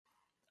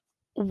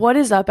What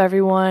is up,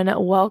 everyone?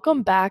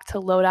 Welcome back to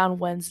Lowdown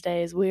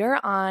Wednesdays. We are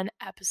on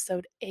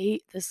episode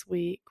 8 this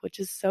week, which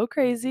is so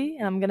crazy.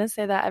 And I'm going to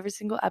say that every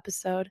single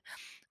episode.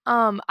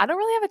 I don't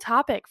really have a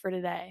topic for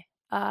today.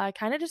 I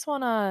kind of just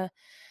want to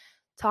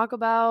talk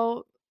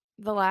about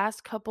the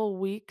last couple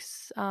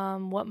weeks,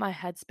 what my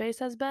headspace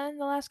has been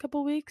the last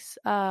couple weeks.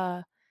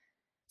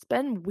 It's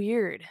been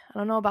weird. I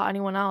don't know about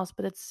anyone else,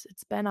 but it's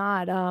been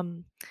odd.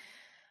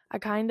 I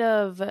kind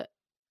of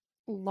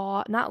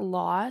not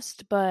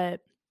lost, but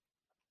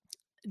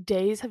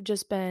days have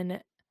just been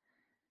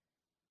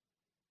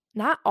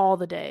not all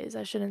the days,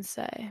 I shouldn't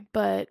say,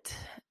 but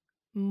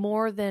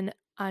more than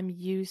I'm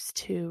used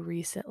to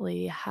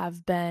recently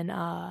have been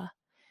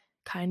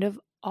kind of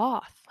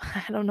off.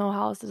 I don't know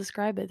how else to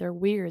describe it. They're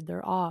weird,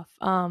 they're off.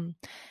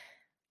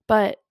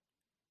 But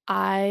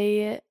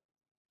I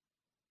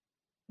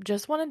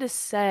just wanted to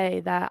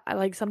say that I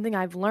like something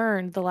I've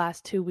learned the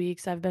last 2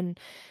 weeks. I've been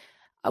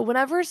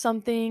whenever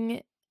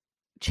something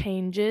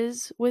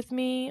changes with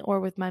me or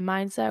with my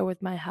mindset or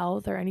with my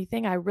health or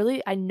anything,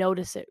 I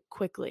notice it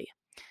quickly.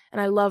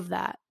 And I love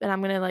that. And I'm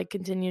going to like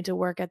continue to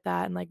work at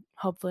that and like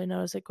hopefully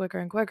notice it quicker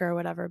and quicker or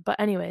whatever. But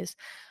anyways,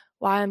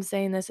 why I'm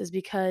saying this is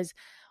because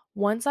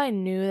once I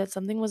knew that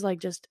something was like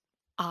just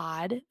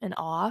odd and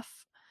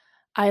off,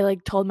 I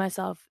like told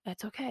myself,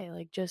 it's okay.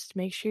 Like just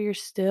make sure you're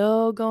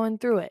still going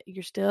through it.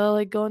 You're still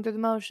like going through the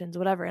motions,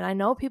 whatever. And I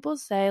know people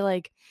say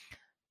like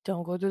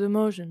don't go through the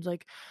motions,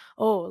 like,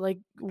 oh, like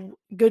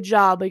good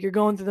job, like you're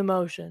going through the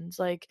motions,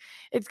 like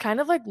it's kind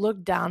of like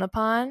looked down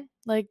upon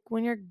like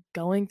when you're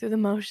going through the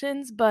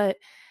motions, but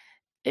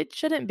it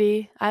shouldn't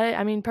be.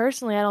 I mean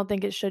personally I don't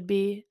think it should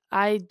be.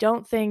 I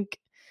don't think,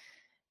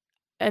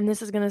 and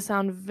this is going to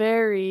sound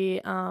very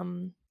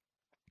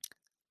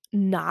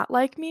not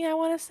like me, I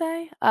want to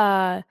say,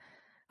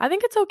 I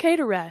think it's okay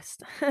to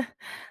rest.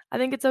 I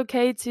think it's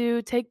okay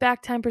to take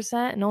back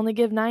 10% and only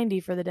give 90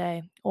 for the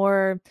day,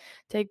 or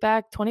take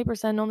back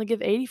 20% and only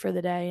give 80 for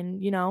the day.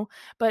 And,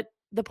 but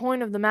the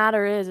point of the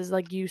matter is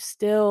like you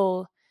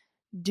still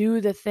do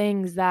the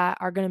things that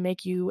are going to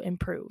make you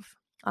improve.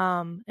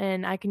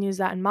 And I can use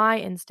that in my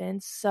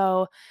instance.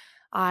 So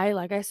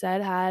like I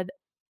said, had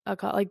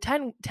like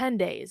 10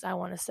 days, I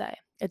want to say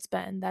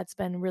that's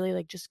been really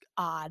like just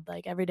odd.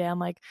 Like every day I'm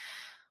like,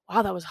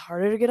 wow, that was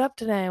harder to get up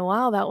today.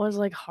 Wow, that was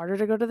like harder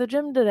to go to the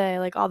gym today,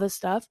 like all this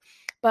stuff.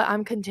 But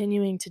I'm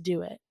continuing to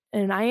do it.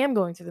 And I am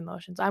going through the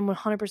motions. I'm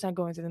 100%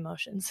 going through the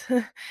motions.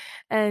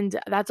 And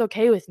that's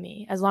okay with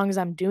me as long as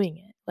I'm doing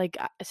it. Like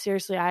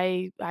seriously,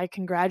 I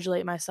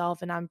congratulate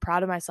myself and I'm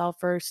proud of myself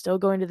for still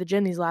going to the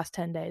gym these last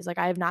 10 days. Like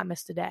I have not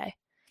missed a day.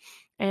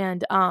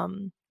 And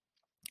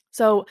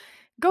so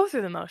go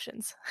through the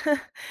motions.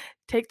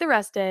 Take the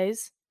rest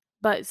days,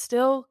 but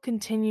still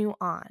continue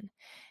on.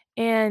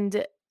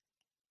 And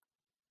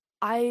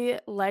I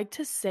like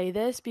to say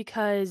this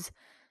because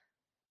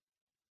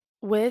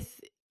with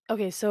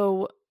okay,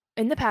 so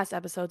in the past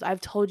episodes,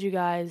 I've told you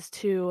guys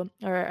to,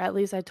 or at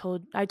least I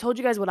told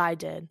you guys what I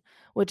did,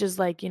 which is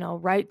like,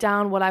 write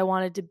down what I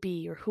wanted to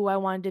be or who I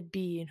wanted to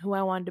be and who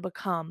I wanted to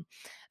become.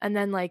 And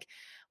then like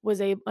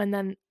and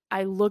then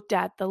I looked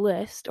at the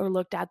list or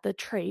looked at the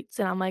traits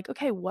and I'm like,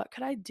 okay, what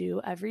could I do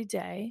every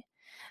day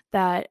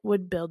that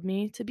would build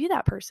me to be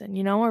that person,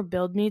 or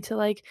build me to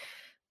like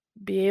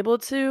be able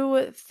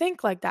to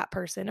think like that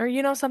person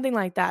or something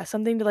like that,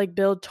 something to like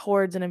build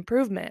towards an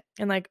improvement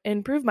and like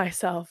improve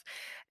myself.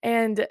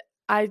 And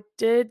I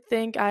did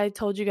think I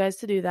told you guys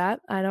to do that.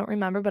 I don't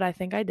remember, but I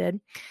think I did.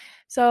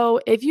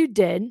 So if you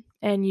did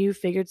and you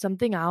figured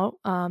something out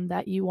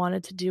that you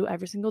wanted to do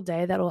every single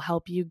day that will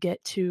help you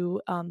get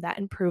to that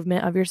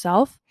improvement of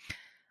yourself,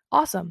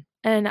 awesome.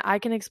 And I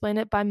can explain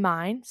it by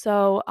mine.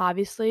 So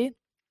obviously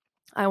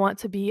I want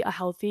to be a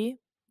healthy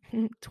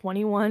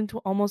 21 to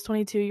almost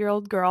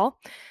 22-year-old girl.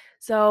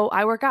 So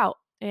I work out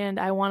and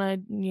I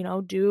want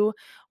to, do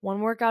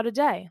one workout a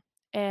day.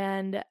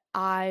 And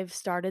I've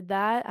started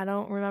that. I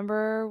don't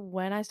remember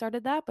when I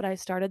started that, but I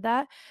started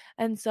that.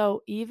 And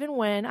so even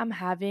when I'm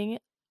having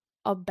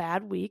a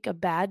bad week, a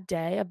bad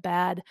day, a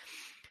bad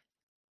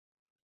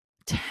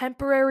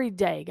temporary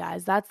day,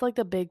 guys, that's like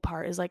the big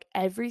part is like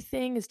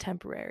everything is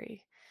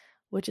temporary,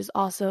 which is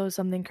also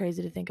something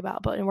crazy to think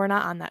about, but we're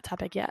not on that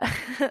topic yet.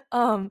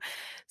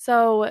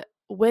 So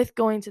with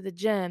going to the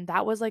gym,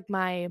 that was like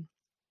my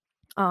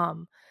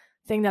um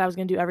thing that I was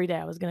going to do every day.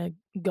 I was going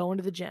to go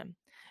into the gym.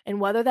 And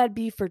whether that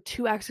be for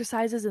 2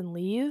 exercises and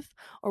leave,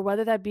 or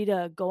whether that be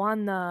to go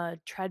on the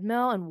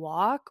treadmill and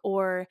walk,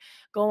 or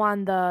go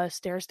on the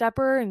stair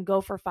stepper and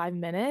go for 5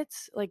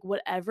 minutes, like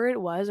whatever it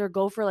was, or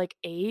go for like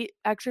 8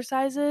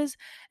 exercises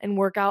and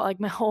work out like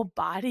my whole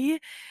body,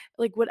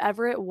 like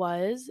whatever it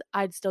was,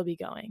 I'd still be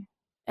going.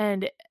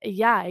 And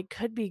yeah, I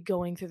could be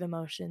going through the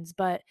motions,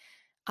 but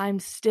I'm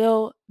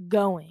still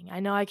going. I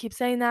know I keep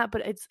saying that,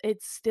 but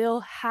it's still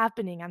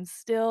happening. I'm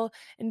still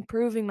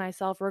improving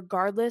myself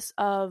regardless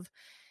of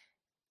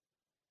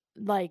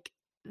like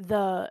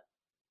the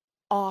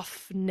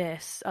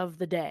offness of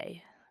the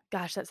day.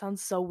 Gosh, that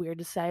sounds so weird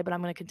to say, but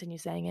I'm going to continue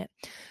saying it.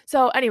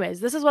 So, anyways,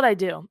 this is what I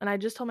do. And I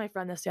just told my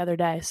friend this the other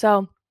day.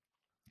 So,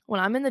 when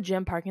I'm in the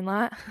gym parking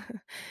lot,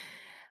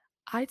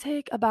 I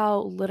take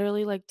about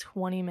literally like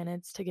 20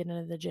 minutes to get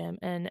into the gym.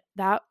 And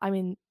that, I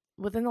mean,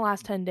 within the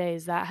last 10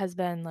 days, that has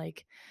been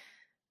like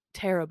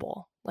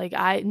terrible. Like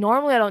I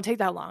don't take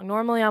that long.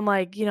 Normally I'm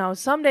like,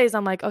 some days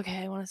I'm like,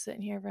 okay, I want to sit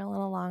in here for a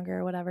little longer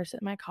or whatever,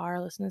 sit in my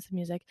car, listen to some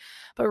music.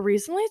 But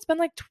recently it's been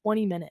like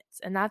 20 minutes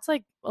and that's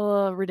like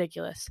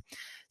ridiculous.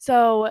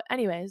 So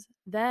anyways,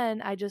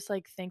 then I just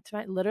like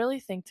literally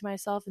think to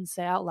myself and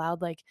say out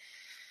loud, like,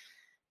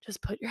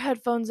 just put your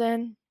headphones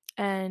in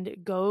and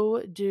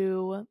go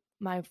do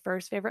my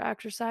first favorite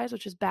exercise,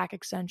 which is back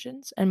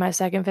extensions, and my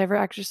second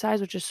favorite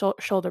exercise, which is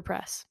shoulder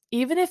press.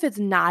 Even if it's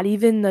not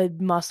even the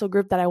muscle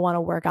group that I want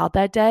to work out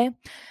that day,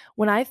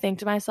 when I think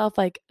to myself,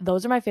 like,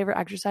 those are my favorite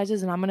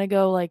exercises, and I'm going to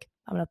go, like,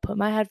 I'm going to put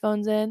my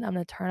headphones in, I'm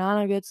going to turn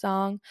on a good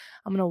song,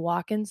 I'm going to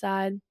walk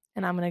inside,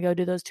 and I'm going to go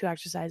do those two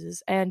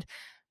exercises. And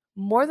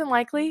more than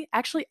likely,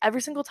 actually,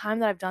 every single time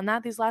that I've done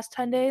that these last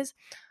 10 days,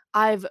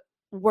 I've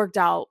worked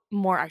out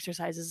more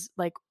exercises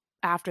like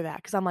after that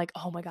because I'm like,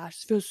 oh my gosh,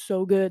 this feels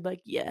so good. Like,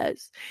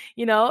 yes,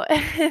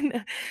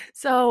 And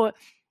so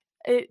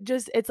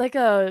it's like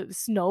a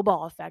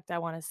snowball effect, I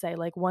want to say.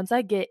 Like, once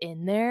I get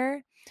in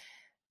there,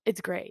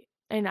 it's great.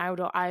 And I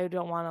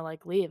don't want to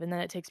like leave. And then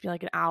it takes me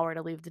like an hour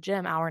to leave the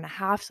gym, hour and a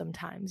half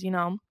sometimes.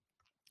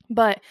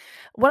 But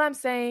what I'm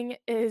saying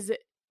is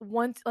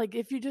once like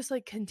if you just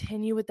like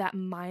continue with that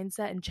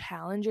mindset and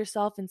challenge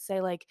yourself and say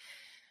like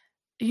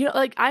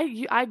like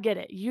I get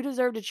it. You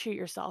deserve to treat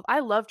yourself. I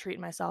love treating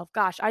myself.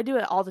 Gosh, I do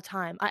it all the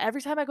time.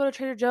 Every time I go to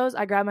Trader Joe's,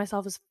 I grab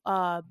myself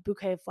a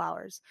bouquet of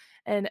flowers.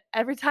 And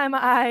every time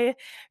I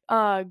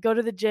go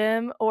to the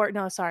gym or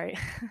no, sorry.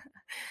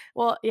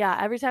 Well, yeah,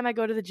 every time I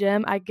go to the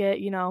gym, I get,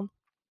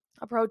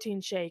 a protein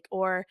shake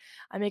or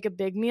I make a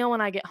big meal when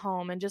I get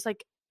home and just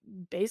like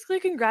basically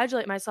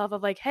congratulate myself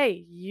of like,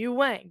 hey, you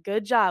went,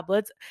 good job,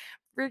 let's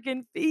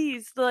freaking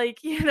feast, like,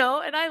 and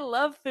I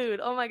love food.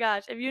 Oh my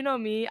gosh, if you know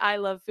me, I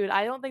love food.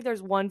 I don't think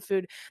there's one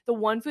food, the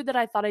one food that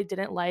I thought I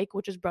didn't like,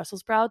 which is Brussels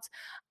sprouts,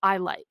 I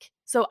like.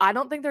 So I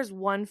don't think there's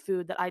one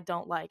food that I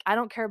don't like. I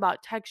don't care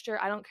about texture,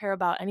 I don't care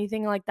about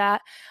anything like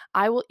that.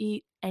 I will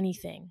eat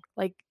anything,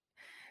 like,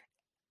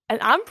 and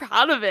I'm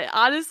proud of it.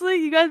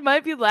 Honestly, you guys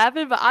might be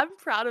laughing, but I'm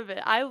proud of it.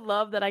 I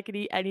love that I could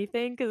eat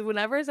anything because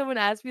whenever someone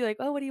asks me like,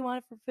 "Oh, what do you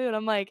want for food?"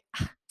 I'm like,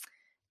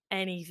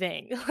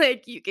 anything.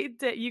 Like you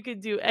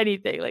could do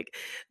anything. Like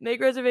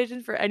make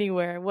reservations for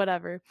anywhere,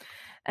 whatever.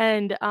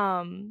 And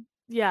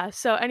yeah,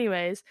 so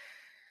anyways,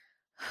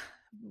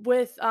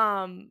 with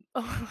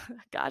oh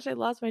gosh, I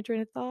lost my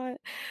train of thought.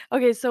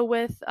 Okay, so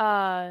with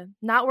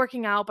not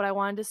working out, but I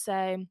wanted to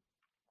say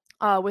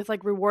with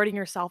like rewarding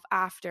yourself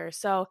after.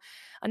 So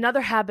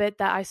another habit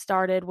that I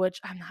started, which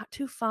I'm not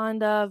too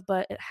fond of,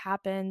 but it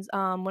happens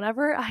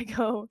whenever I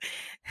go,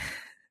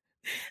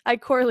 I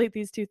correlate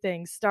these two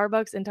things,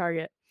 Starbucks and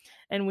Target.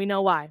 And we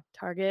know why.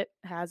 Target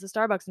has a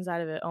Starbucks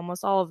inside of it,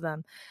 almost all of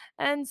them.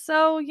 And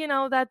so,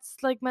 that's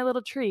like my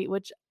little treat,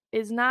 which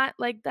is not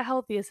like the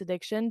healthiest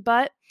addiction,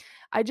 but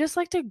I just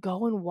like to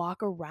go and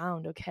walk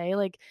around, okay?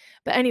 Like,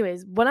 but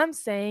anyways, what I'm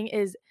saying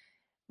is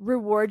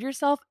reward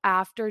yourself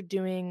after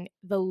doing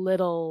the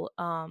little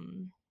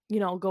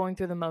going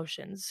through the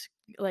motions.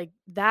 Like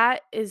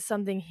that is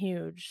something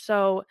huge.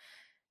 So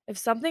if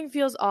something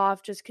feels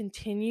off, just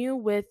continue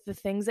with the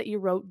things that you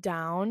wrote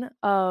down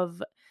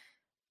of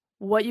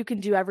what you can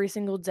do every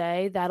single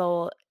day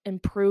that'll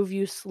improve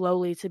you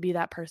slowly to be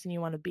that person you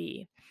want to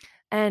be.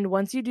 And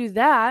once you do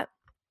that,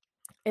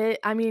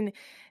 I mean,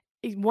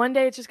 one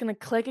day it's just gonna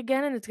click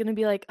again and it's gonna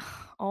be like,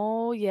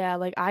 oh yeah,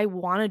 like I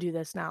wanna do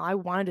this now. I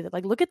wanna do that.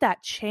 Like, look at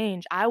that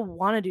change. I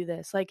wanna do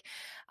this. Like,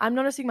 I'm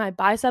noticing my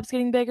biceps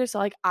getting bigger. So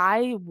like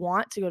I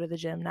want to go to the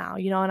gym now,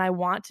 and I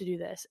want to do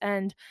this.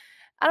 And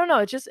I don't know,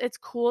 it's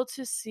cool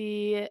to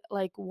see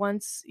like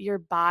once your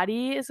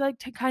body is like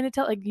to kind of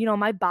tell like,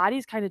 my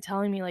body's kind of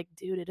telling me like,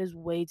 dude, it is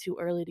way too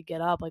early to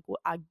get up. Like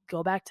I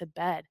go back to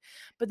bed.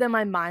 But then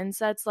my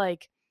mindset's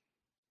like,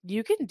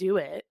 you can do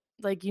it.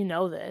 Like,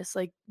 this.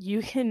 Like,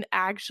 you can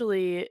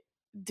actually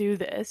do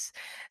this.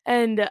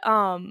 And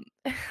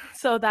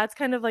so that's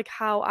kind of like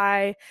how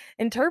I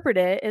interpret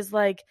it is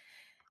like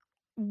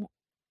w-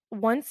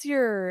 once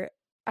you're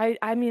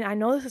I mean, I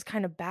know this is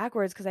kind of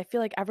backwards because I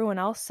feel like everyone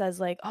else says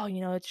like, oh,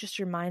 it's just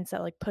your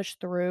mindset, like push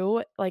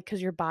through, like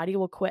because your body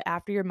will quit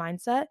after your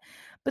mindset.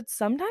 But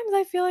sometimes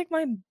I feel like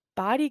my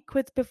body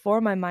quits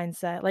before my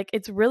mindset. Like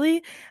it's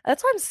really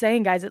that's what I'm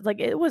saying, guys. It's like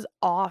it was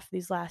off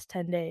these last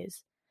 10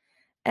 days.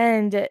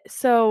 And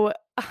so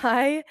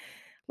I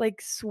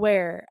like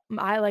swear,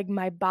 I like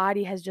my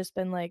body has just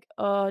been like,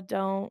 "Oh,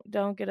 don't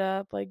get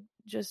up, like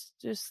just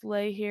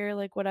lay here,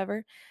 like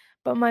whatever."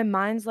 But my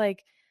mind's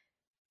like,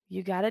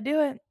 "You got to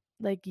do it.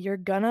 Like you're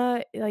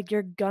gonna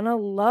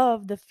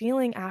love the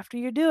feeling after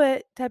you do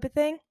it," type of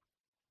thing.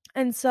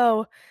 And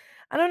so,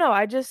 I don't know,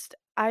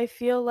 I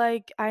feel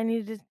like I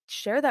need to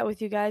share that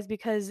with you guys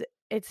because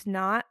it's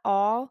not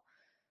all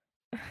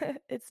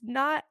it's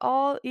not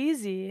all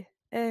easy.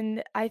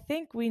 And I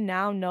think we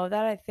now know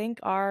that. I think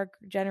our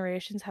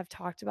generations have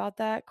talked about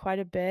that quite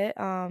a bit.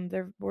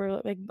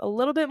 We're like a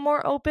little bit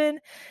more open.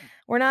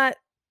 We're not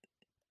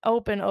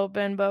open,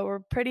 but we're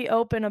pretty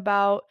open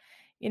about,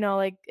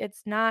 like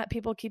it's not,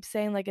 people keep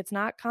saying like it's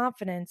not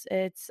confidence.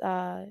 It's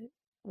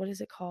what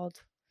is it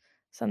called?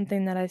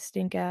 Something that I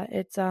stink at.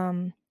 It's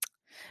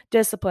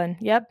discipline.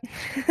 Yep.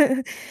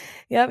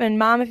 Yep. And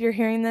mom, if you're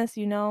hearing this,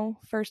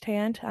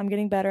 firsthand, I'm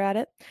getting better at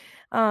it.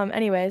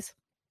 Anyways,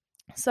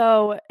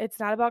 so it's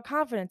not about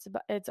confidence,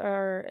 but it's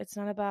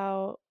not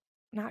about,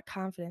 not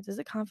confidence. Is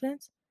it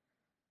confidence?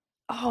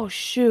 Oh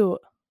shoot.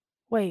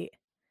 Wait.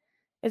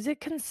 Is it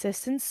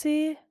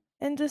consistency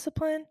and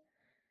discipline?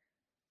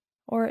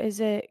 Or is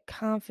it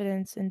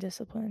confidence and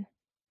discipline?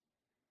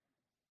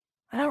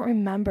 I don't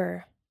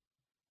remember.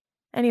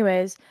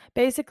 Anyways,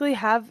 basically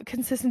have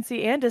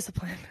consistency and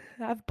discipline.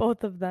 Have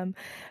both of them.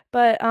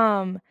 But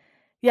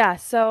yeah,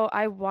 so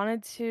I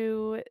wanted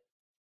to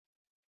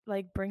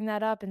like bring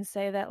that up and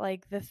say that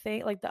like the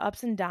thing, like the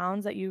ups and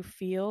downs that you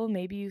feel,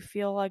 maybe you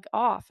feel like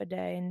off a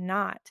day and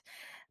not,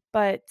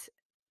 but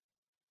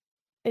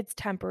it's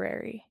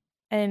temporary.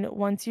 And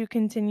once you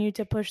continue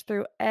to push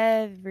through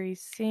every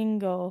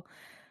single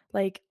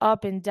like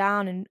up and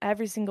down and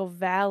every single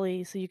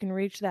valley so you can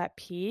reach that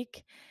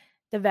peak,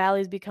 the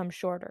valleys become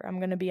shorter. I'm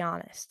going to be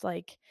honest.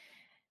 Like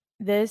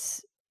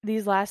this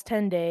these last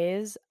 10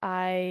 days,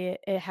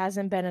 it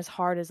hasn't been as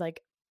hard as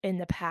like in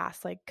the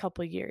past like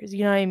couple years.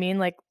 You know what I mean?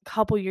 Like a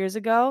couple years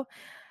ago,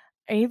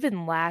 and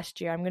even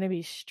last year, I'm going to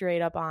be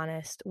straight up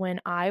honest,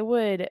 when I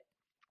would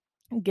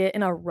get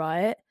in a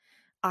rut,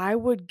 I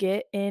would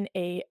get in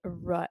a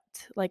rut.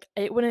 Like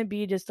it wouldn't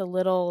be just a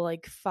little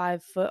like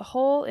 5 foot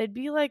hole. It'd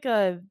be like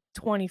a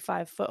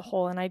 25-foot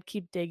hole, and I'd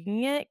keep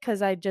digging it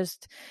because I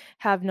just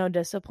have no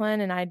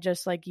discipline, and I'd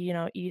just like,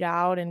 eat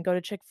out and go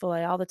to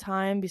Chick-fil-A all the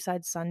time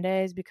besides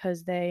Sundays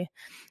because they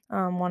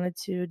wanted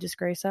to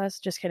disgrace us.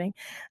 Just kidding.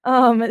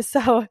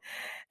 So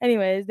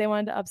anyways, they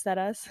wanted to upset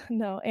us.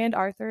 No, and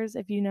Arthur's,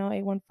 if you know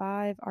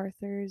 815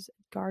 Arthur's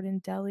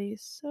Garden Deli,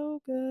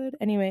 so good.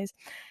 Anyways,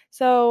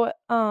 so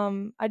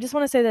I just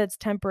want to say that it's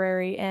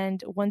temporary,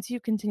 and once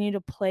you continue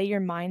to play your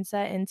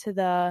mindset into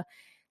the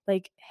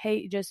like,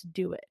 hey, just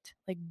do it.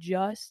 Like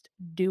just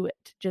do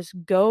it. Just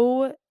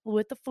go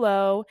with the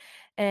flow,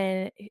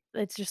 and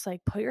it's just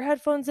like put your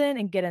headphones in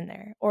and get in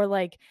there. Or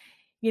like,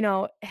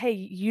 hey,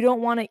 you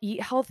don't want to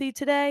eat healthy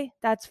today?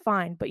 That's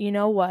fine. But you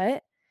know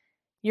what?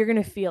 You're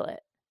going to feel it.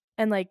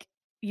 And like,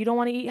 you don't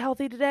want to eat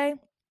healthy today?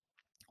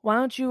 Why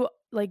don't you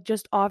like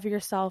just offer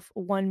yourself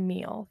one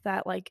meal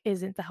that like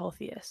isn't the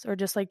healthiest, or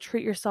just like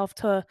treat yourself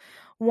to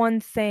one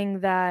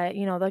thing that,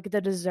 like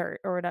the dessert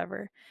or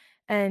whatever.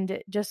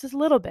 And just a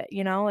little bit,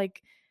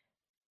 like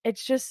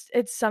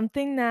it's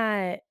something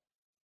that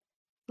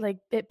like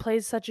it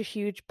plays such a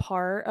huge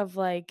part of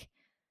like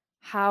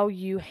how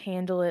you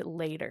handle it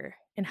later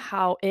and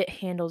how it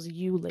handles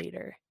you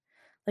later.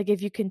 Like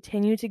if you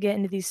continue to get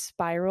into these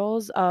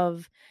spirals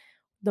of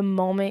the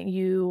moment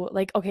you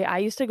like, okay, I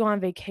used to go on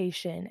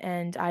vacation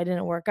and I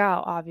didn't work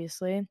out,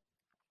 obviously.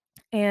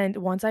 And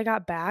once I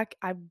got back,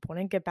 I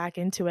wouldn't get back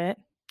into it.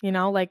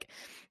 Like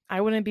I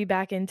wouldn't be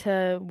back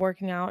into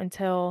working out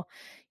until,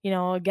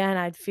 again,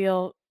 I'd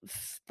feel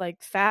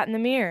like fat in the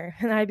mirror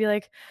and I'd be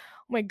like,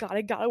 oh my God,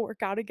 I gotta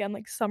work out again.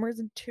 Like summer's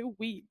in 2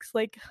 weeks.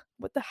 Like,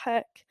 what the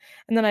heck?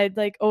 And then I'd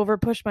like over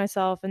push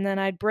myself and then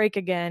I'd break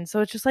again. So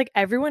it's just like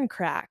everyone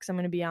cracks, I'm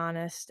gonna be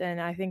honest.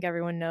 And I think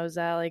everyone knows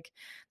that. Like,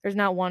 there's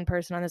not one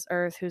person on this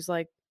earth who's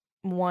like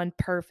one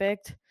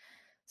perfect.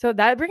 So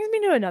that brings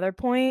me to another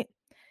point.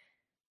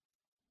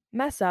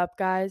 Mess up,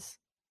 guys.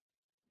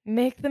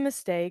 Make the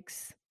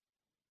mistakes.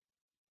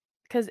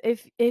 Because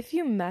if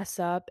you mess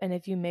up and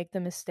if you make the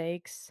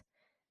mistakes,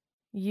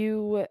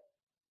 you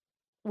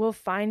will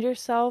find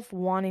yourself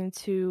wanting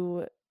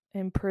to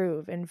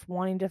improve and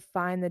wanting to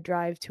find the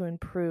drive to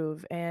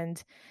improve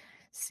and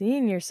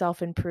seeing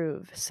yourself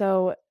improve.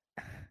 So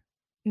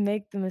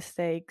make the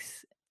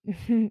mistakes,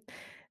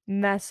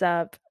 mess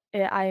up.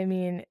 I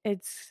mean,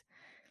 it's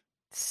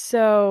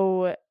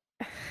so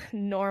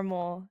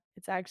normal.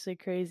 It's actually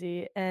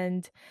crazy.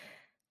 And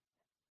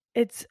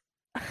it's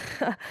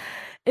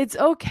it's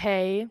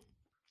okay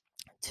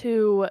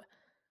to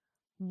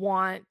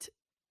want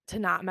to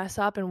not mess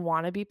up and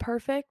want to be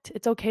perfect.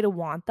 It's okay to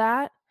want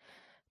that,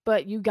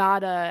 but you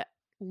gotta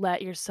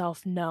let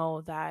yourself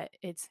know that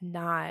it's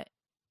not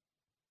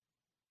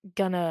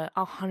gonna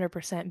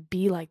 100%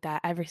 be like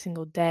that every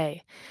single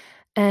day.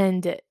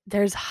 And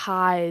there's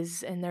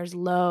highs and there's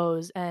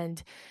lows,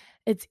 and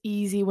it's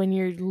easy when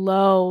you're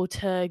low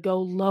to go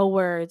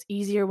lower. It's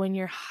easier when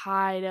you're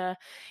high to,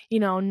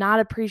 not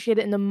appreciate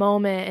it in the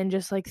moment and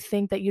just like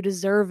think that you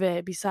deserve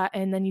it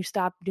and then you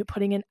stop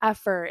putting in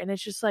effort. And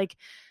it's just like,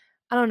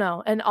 I don't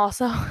know. And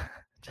also,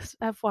 just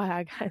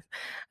FYI, guys,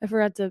 I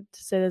forgot to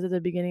say this at the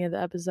beginning of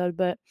the episode,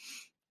 but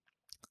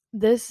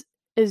this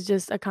is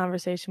just a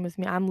conversation with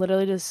me. I'm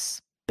literally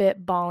just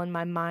spitball in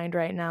my mind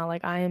right now.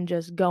 Like, I am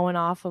just going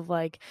off of,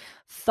 like,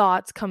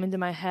 thoughts come into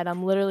my head.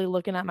 I'm literally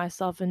looking at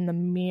myself in the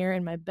mirror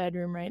in my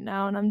bedroom right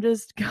now, and I'm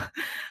just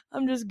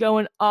I'm just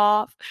going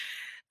off.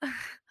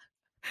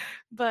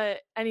 But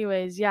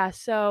anyways, yeah,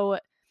 so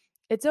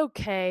it's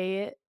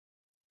okay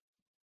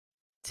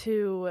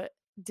to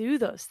do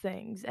those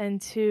things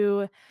and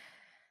to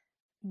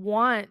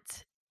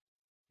want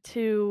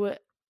to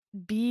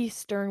be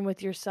stern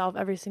with yourself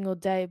every single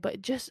day, but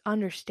just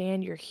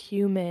understand you're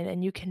human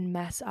and you can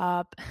mess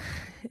up.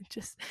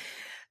 Just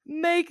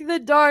make the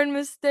darn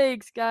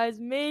mistakes, guys.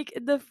 Make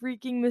the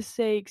freaking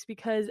mistakes,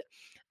 because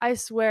I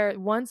swear,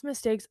 once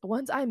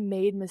I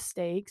made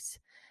mistakes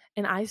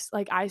and I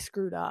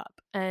screwed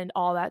up and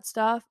all that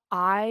stuff,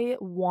 I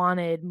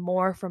wanted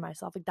more for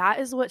myself. Like, that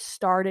is what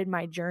started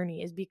my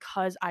journey, is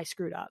because I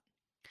screwed up.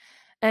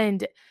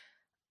 And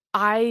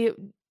I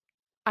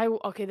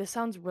okay, this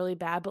sounds really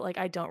bad, but, like,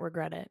 I don't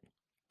regret it.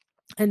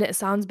 And it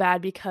sounds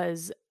bad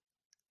because,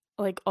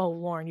 like, "Oh,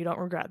 Lauren, you don't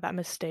regret that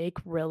mistake,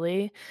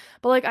 really?"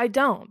 But, like, I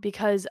don't,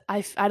 because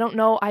I don't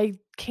know, I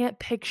can't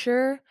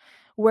picture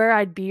where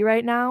I'd be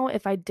right now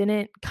if I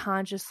didn't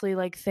consciously,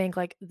 like, think,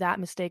 like, that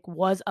mistake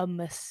was a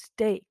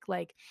mistake.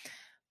 Like,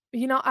 I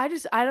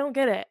don't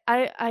get it.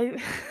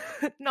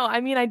 No,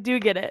 I mean, I do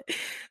get it.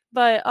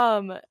 But,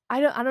 I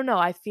don't know,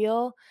 I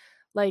feel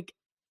like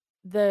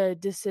the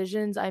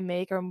decisions I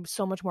make are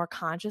so much more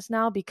conscious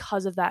now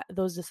because of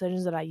those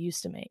decisions that I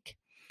used to make.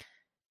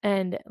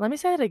 And let me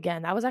say that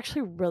again. That was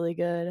actually really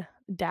good.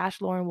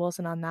 Dash Lauren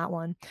Wilson on that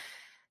one.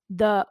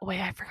 Wait,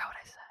 I forgot what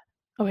I said.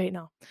 Oh, wait,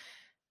 no.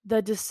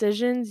 The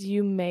decisions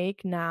you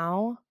make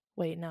now.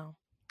 Wait, no.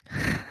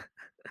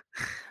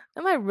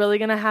 Am I really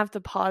going to have to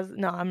pause?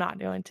 No, I'm not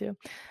going to.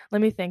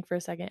 Let me think for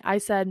a second. I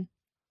said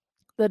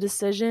the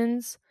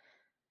decisions.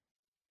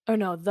 Oh,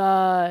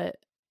 no.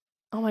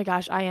 Oh my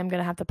gosh, I am going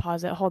to have to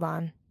pause it. Hold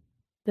on.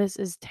 This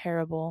is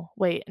terrible.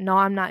 Wait, no,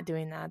 I'm not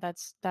doing that.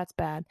 That's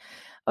bad.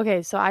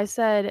 Okay, so I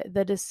said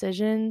the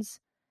decisions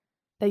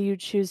that you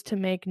choose to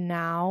make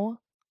now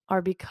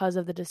are because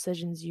of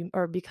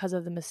because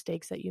of the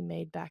mistakes that you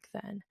made back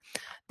then.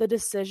 The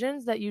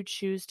decisions that you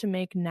choose to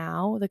make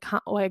now,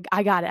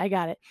 I got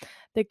it.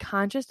 The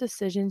conscious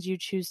decisions you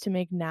choose to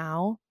make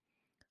now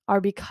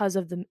are because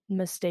of the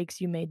mistakes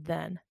you made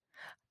then.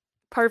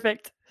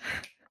 Perfect.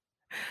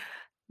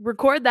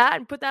 Record that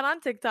and put that on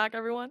TikTok,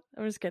 everyone.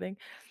 I'm just kidding.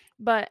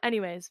 But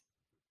anyways,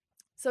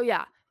 so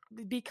yeah,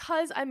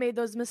 because I made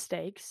those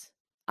mistakes,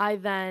 I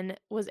then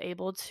was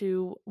able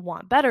to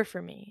want better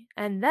for me.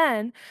 And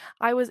then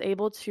I was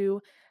able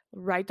to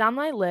write down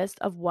my list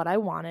of what I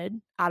wanted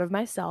out of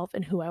myself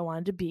and who I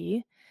wanted to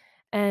be.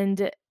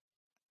 And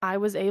I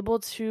was able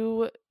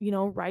to,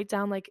 write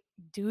down, like,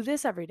 do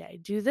this every day,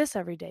 do this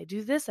every day,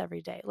 do this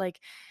every day, like,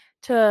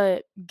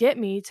 to get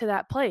me to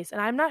that place.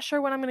 And I'm not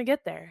sure when I'm going to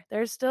get there.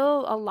 There's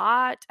still a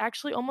lot,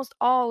 actually, almost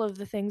all of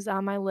the things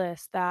on my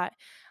list that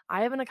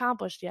I haven't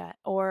accomplished yet,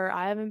 or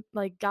I haven't,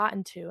 like,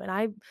 gotten to. And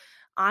I,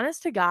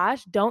 honest to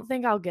gosh, don't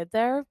think I'll get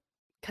there,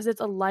 because it's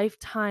a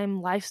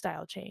lifetime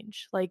lifestyle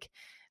change. Like,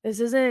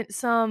 this isn't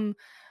some,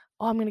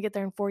 oh, I'm gonna get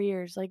there in 4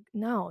 years. Like,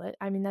 no,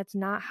 I mean, that's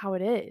not how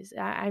it is.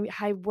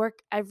 I work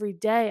every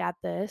day at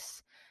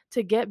this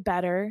to get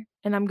better,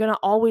 and I'm gonna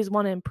always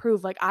want to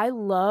improve. Like, I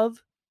love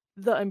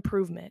the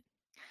improvement.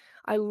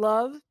 I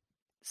love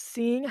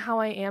seeing how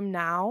I am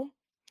now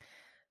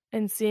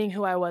and seeing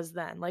who I was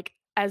then. Like,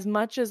 as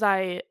much as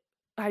I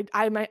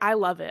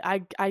love it.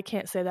 I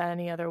can't say that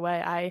any other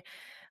way.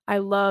 I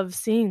love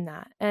seeing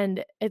that.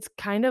 And it's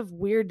kind of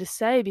weird to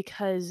say,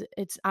 because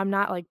I'm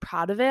not, like,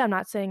 proud of it. I'm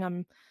not saying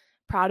I'm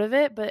proud of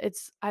it, but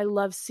I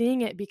love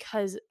seeing it,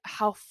 because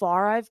how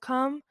far I've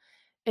come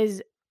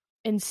is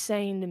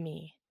insane to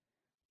me.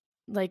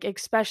 Like,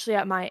 especially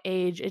at my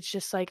age, it's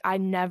just like,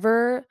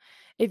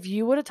 if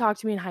you would have talked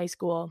to me in high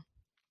school,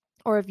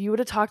 or if you would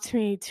have talked to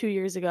me 2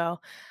 years ago,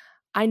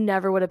 I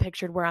never would have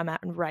pictured where I'm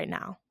at right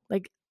now.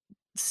 Like,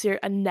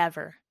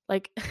 never.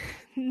 Like,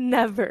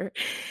 never.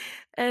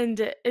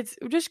 And it's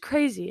just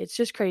crazy. It's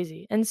just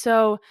crazy. And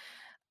so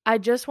I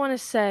just want to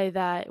say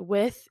that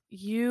with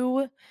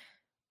you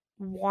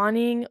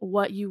wanting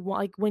what you want,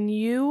 like, when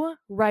you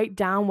write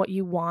down what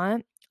you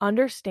want,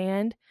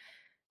 understand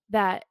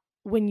that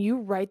when you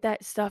write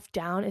that stuff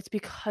down, it's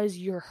because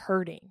you're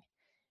hurting.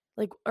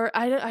 Like, or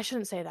I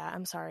shouldn't say that.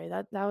 I'm sorry.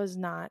 That was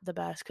not the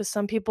best, cuz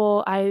some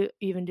people, I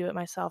even do it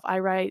myself. I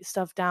write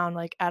stuff down,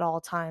 like, at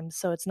all times.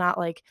 So it's not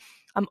like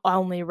I'm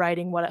only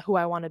writing who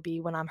I want to be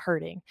when I'm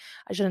hurting.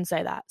 I shouldn't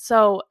say that.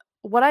 So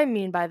what I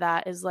mean by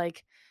that is,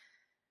 like,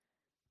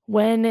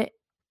 when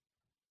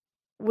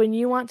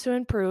you want to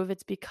improve,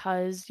 it's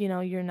because,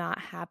 you're not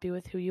happy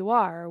with who you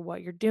are or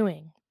what you're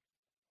doing.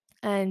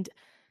 And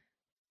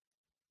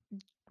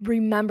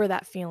remember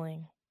that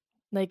feeling.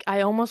 Like,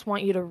 I almost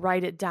want you to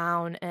write it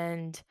down,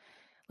 and,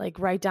 like,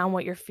 write down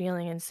what you're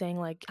feeling and saying,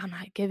 like, I'm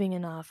not giving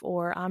enough,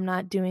 or I'm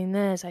not doing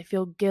this. I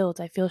feel guilt.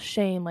 I feel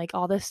shame, like,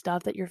 all this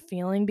stuff that you're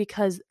feeling,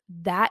 because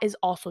that is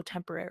also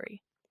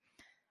temporary.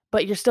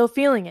 but you're still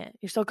feeling it.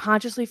 You're still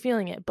consciously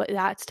feeling it, but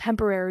that's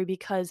temporary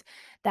because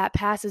that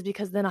passes,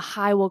 because then a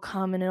high will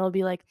come and it'll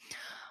be like,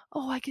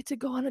 oh, I get to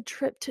go on a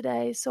trip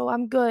today. So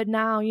I'm good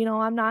now.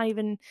 I'm not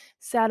even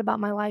sad about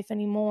my life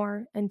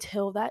anymore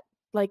until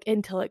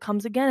until it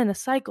comes again in a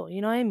cycle.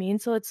 You know what I mean?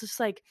 So it's just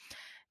like,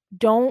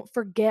 don't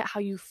forget how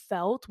you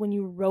felt when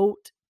you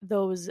wrote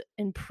those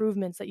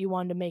improvements that you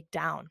wanted to make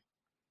down.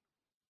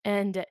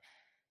 And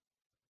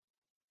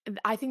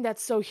I think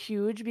that's so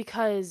huge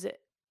because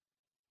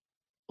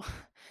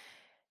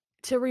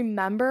to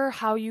remember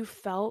how you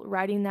felt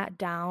writing that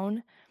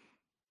down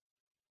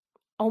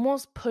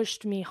almost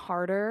pushed me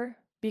harder,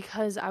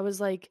 because I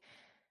was like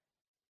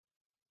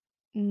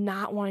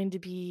not wanting to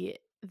be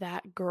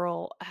that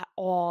girl at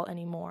all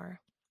anymore.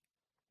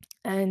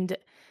 And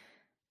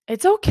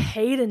it's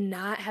okay to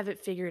not have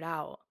it figured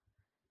out.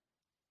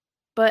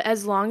 But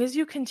as long as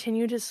you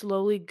continue to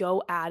slowly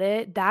go at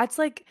it, that's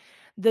like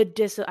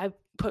I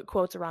put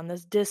quotes around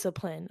this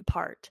discipline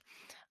part.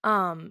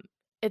 Um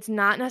it's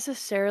not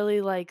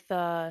necessarily like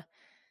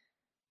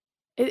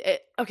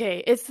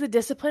okay, it's the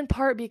discipline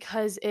part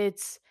because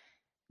it's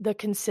the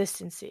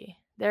consistency.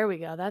 There we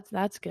go.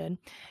 That's good.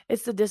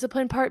 It's the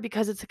discipline part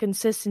because it's a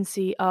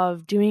consistency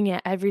of doing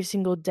it every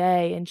single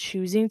day and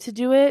choosing to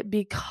do it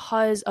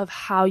because of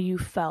how you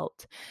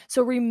felt.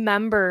 So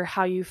remember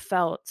how you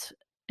felt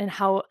and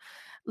how,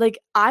 like,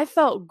 I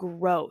felt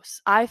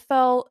gross. I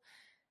felt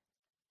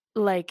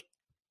like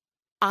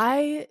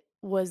I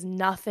was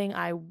nothing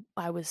I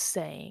was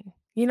saying.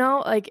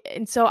 Like,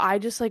 and so I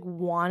just like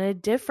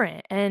wanted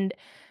different.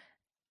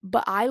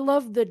 But I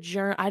love the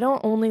journey. I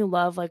don't only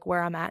love like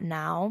where I'm at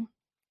now,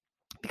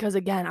 because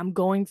again, I'm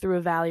going through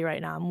a valley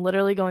right now. I'm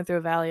literally going through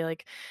a valley,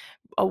 like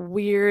a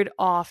weird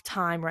off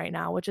time right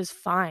now, which is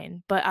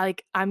fine. But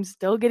like I'm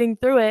still getting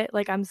through it.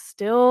 Like I'm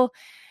still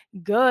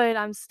good.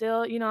 I'm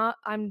still,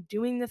 I'm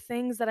doing the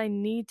things that I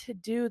need to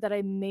do, that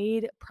I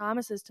made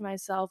promises to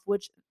myself,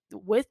 which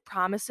with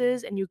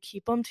promises and you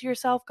keep them to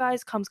yourself,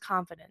 guys, comes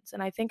confidence.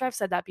 And I think I've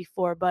said that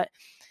before, but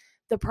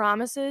the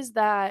promises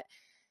that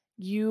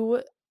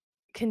you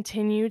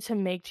continue to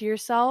make to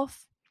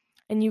yourself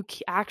and you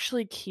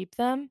actually keep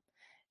them,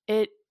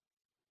 it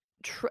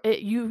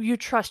you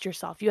trust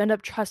yourself. You end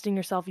up trusting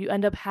yourself. You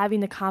end up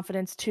having the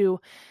confidence to,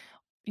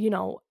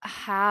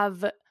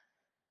 have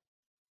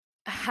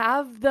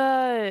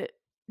the,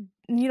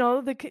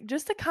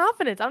 just the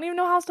confidence. I don't even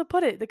know how else to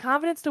put it. The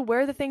confidence to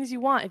wear the things you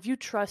want. If you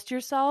trust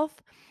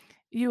yourself,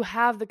 you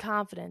have the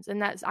confidence.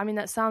 And I mean,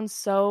 that sounds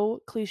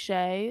so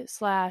cliche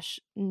slash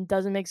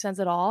doesn't make sense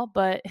at all,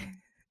 but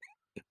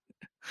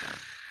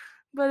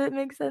but it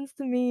makes sense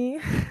to me.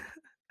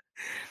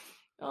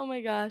 Oh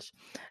my gosh.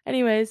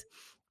 Anyways,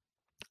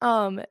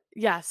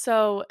 yeah,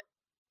 so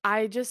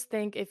I just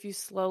think if you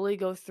slowly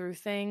go through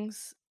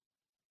things,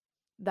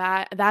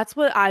 that's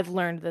what I've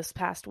learned this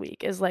past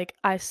week is like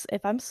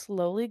if I'm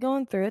slowly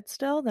going through it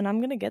still, then I'm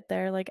going to get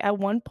there. Like at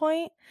one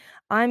point,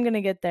 I'm going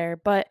to get there,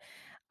 but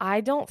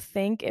I don't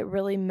think it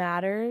really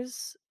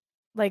matters,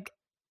 like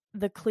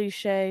the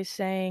cliche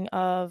saying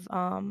of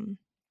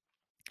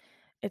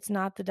it's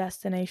not the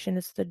destination,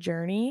 it's the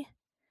journey.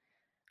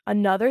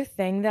 Another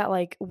thing that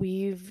like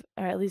or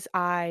at least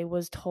I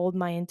was told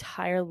my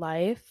entire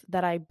life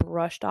that I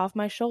brushed off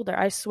my shoulder.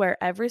 I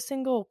swear every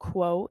single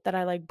quote that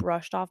I like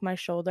brushed off my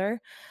shoulder,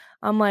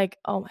 I'm like,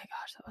 "Oh my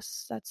gosh,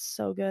 that's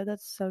so good.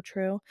 That's so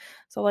true."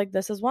 So like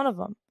this is one of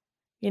them.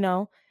 You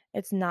know,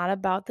 it's not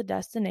about the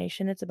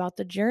destination, it's about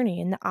the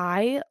journey. And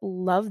I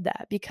love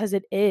that because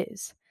it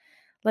is.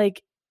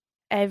 Like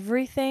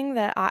everything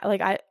that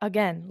I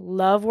again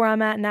love where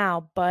I'm at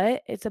now,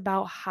 but it's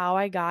about how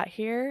I got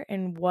here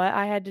and what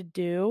I had to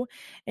do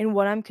and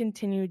what I'm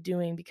continue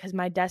doing, because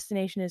my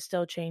destination is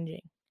still changing.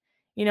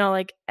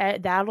 Like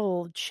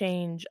that'll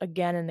change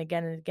again and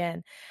again and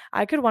again.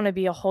 I could want to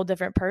be a whole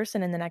different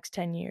person in the next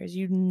 10 years.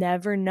 You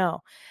never know.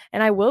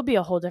 And I will be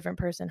a whole different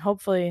person.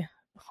 Hopefully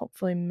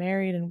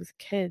married and with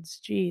kids.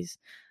 Jeez.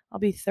 I'll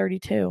be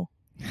 32.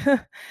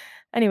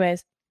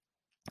 Anyways,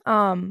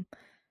 um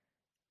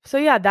so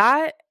yeah,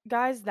 that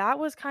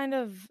was kind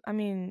of, I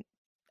mean,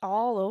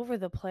 all over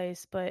the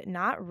place, but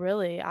not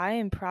really. I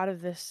am proud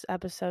of this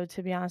episode,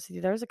 to be honest with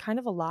you. There was a kind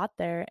of a lot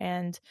there,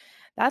 and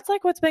that's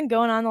like what's been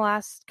going on the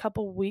last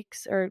couple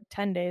weeks, or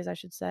 10 days, I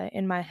should say,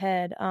 in my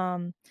head.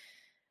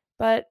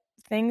 But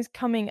things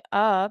coming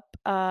up,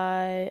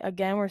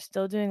 again, we're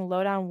still doing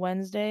Lowdown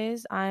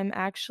Wednesdays. I'm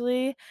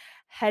actually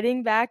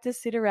heading back to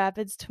Cedar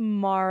Rapids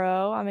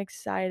tomorrow. I'm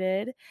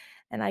excited.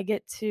 And I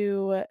get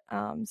to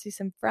see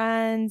some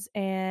friends,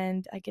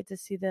 and I get to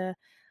see the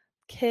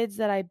kids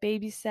that I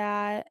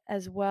babysat,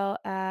 as well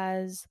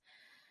as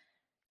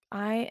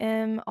I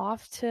am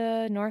off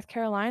to North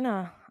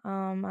Carolina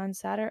on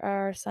Saturday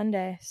or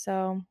Sunday.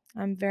 So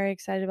I'm very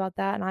excited about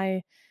that. And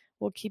I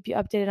will keep you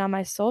updated on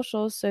my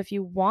socials. So if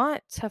you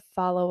want to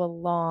follow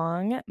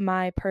along,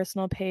 my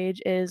personal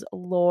page is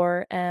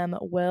Lore M.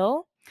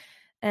 Will.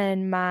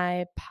 And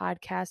my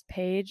podcast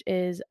page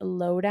is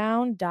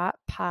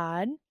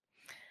lowdown.pod.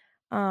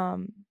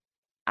 Um,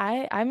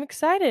 I'm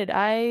excited.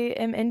 I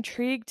am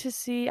intrigued to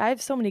see. I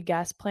have so many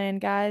guests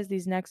planned, guys,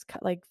 these next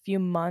like few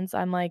months.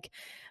 I'm like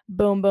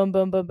boom, boom,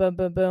 boom, boom, boom,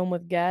 boom, boom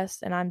with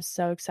guests, and I'm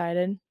so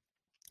excited.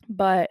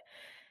 But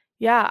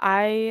yeah,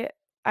 I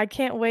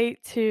can't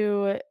wait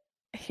to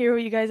hear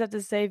what you guys have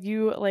to say if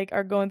you, like,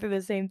 are going through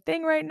the same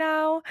thing right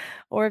now,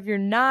 or if you're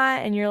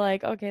not and you're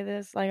like, "Okay,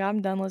 this like,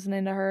 I'm done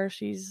listening to her.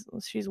 She's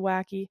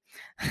wacky."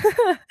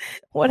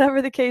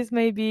 Whatever the case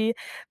may be,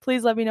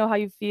 please let me know how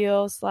you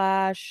feel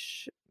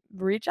slash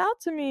reach out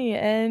to me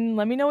and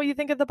let me know what you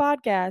think of the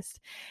podcast.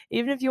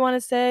 Even if you wanna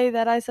say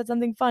that I said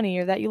something funny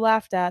or that you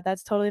laughed at,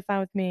 that's totally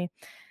fine with me.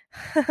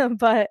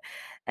 But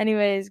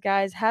anyways,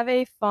 guys, have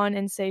a fun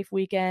and safe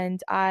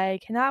weekend. I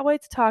cannot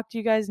wait to talk to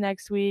you guys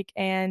next week,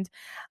 and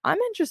I'm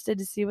interested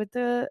to see what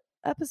the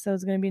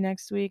episode's going to be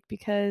next week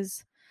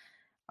because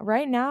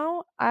right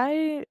now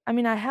I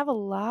mean I have a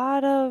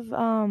lot of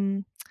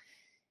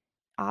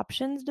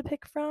options to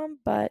pick from,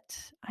 but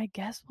I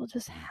guess we'll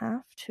just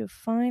have to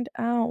find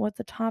out what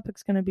the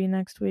topic's going to be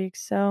next week.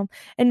 So,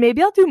 and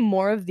maybe I'll do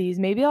more of these.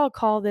 Maybe I'll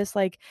call this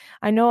like,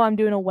 I know I'm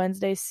doing a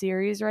Wednesday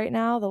series right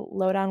now, the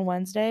Lowdown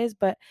Wednesdays,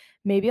 but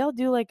maybe I'll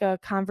do like a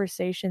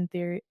conversation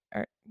theory.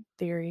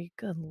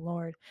 Good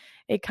Lord.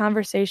 A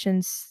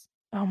conversations.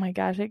 Oh my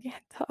gosh, I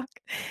can't talk.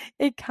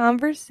 A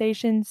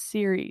conversation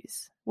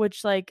series,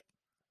 which like,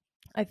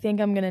 I think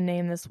I'm going to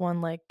name this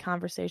one like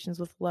Conversations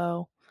with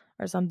Low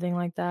or something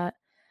like that.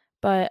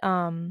 But,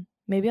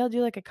 maybe I'll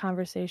do, like, a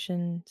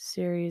conversation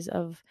series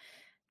of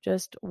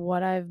just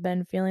what I've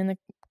been feeling the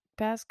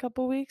past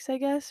couple weeks, I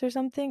guess, or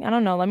something. I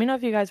don't know. Let me know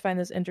if you guys find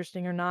this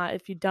interesting or not.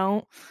 If you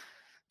don't,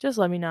 just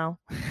let me know.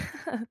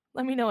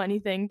 Let me know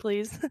anything,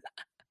 please.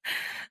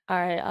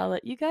 Alright, I'll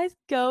let you guys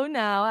go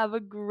now. Have a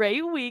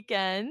great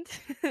weekend,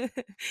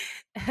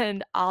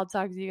 and I'll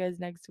talk to you guys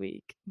next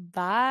week.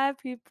 Bye,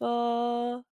 people.